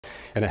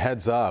And a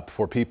heads up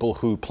for people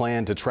who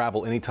plan to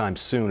travel anytime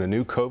soon. A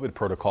new COVID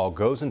protocol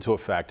goes into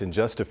effect in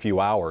just a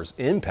few hours,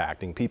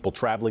 impacting people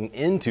traveling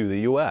into the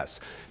U.S.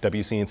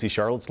 WCNC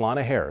Charlotte's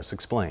Lana Harris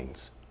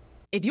explains.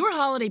 If your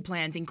holiday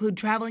plans include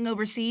traveling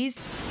overseas,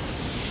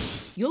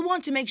 you'll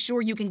want to make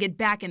sure you can get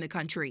back in the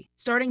country.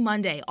 Starting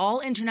Monday, all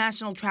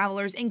international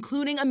travelers,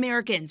 including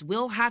Americans,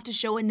 will have to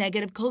show a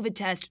negative COVID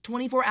test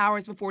 24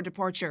 hours before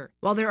departure.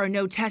 While there are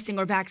no testing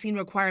or vaccine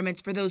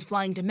requirements for those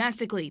flying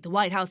domestically, the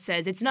White House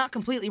says it's not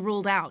completely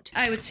ruled out.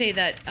 I would say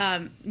that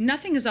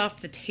nothing is off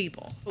the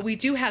table. But we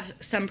do have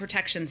some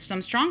protections,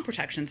 some strong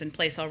protections in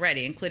place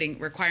already, including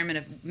requirement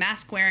of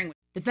mask wearing.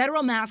 The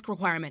federal mask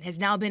requirement has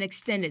now been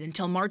extended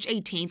until March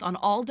 18th on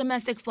all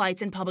domestic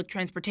flights and public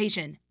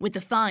transportation, with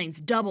the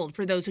fines doubled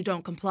for those who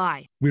don't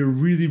comply. We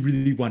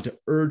really want to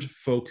urge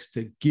folks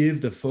to give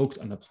the folks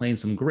on the plane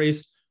some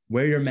grace.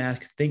 Wear your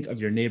mask, think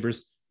of your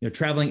neighbors.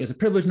 Traveling is a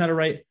privilege, not a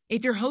right.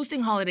 If you're hosting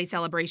holiday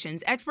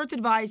celebrations, experts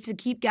advise to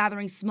keep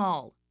gatherings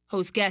small,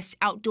 host guests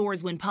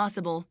outdoors when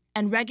possible,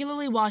 and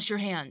regularly wash your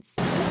hands.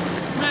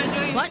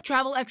 But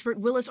travel expert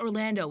Willis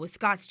Orlando with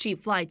Scott's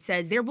Cheap Flights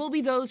says there will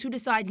be those who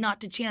decide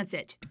not to chance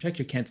it. Check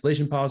your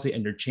cancellation policy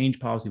and your change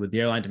policy with the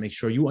airline to make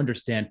sure you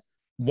understand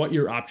what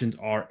your options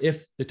are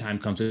if the time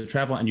comes to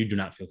travel and you do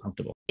not feel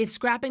comfortable. If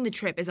scrapping the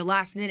trip is a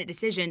last-minute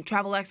decision,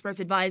 travel experts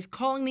advise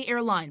calling the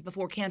airline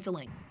before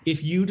canceling.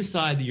 If you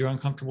decide that you're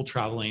uncomfortable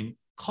traveling,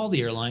 call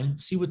the airline,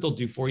 see what they'll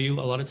do for you.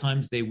 A lot of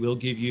times they will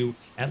give you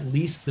at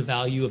least the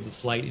value of the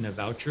flight in a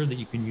voucher that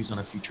you can use on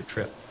a future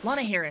trip.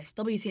 Lana Harris,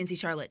 WCNC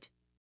Charlotte.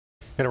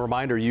 And a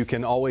reminder, you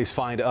can always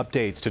find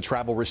updates to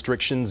travel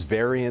restrictions,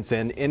 variants,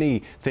 and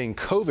anything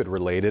COVID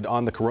related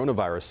on the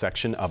coronavirus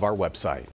section of our website.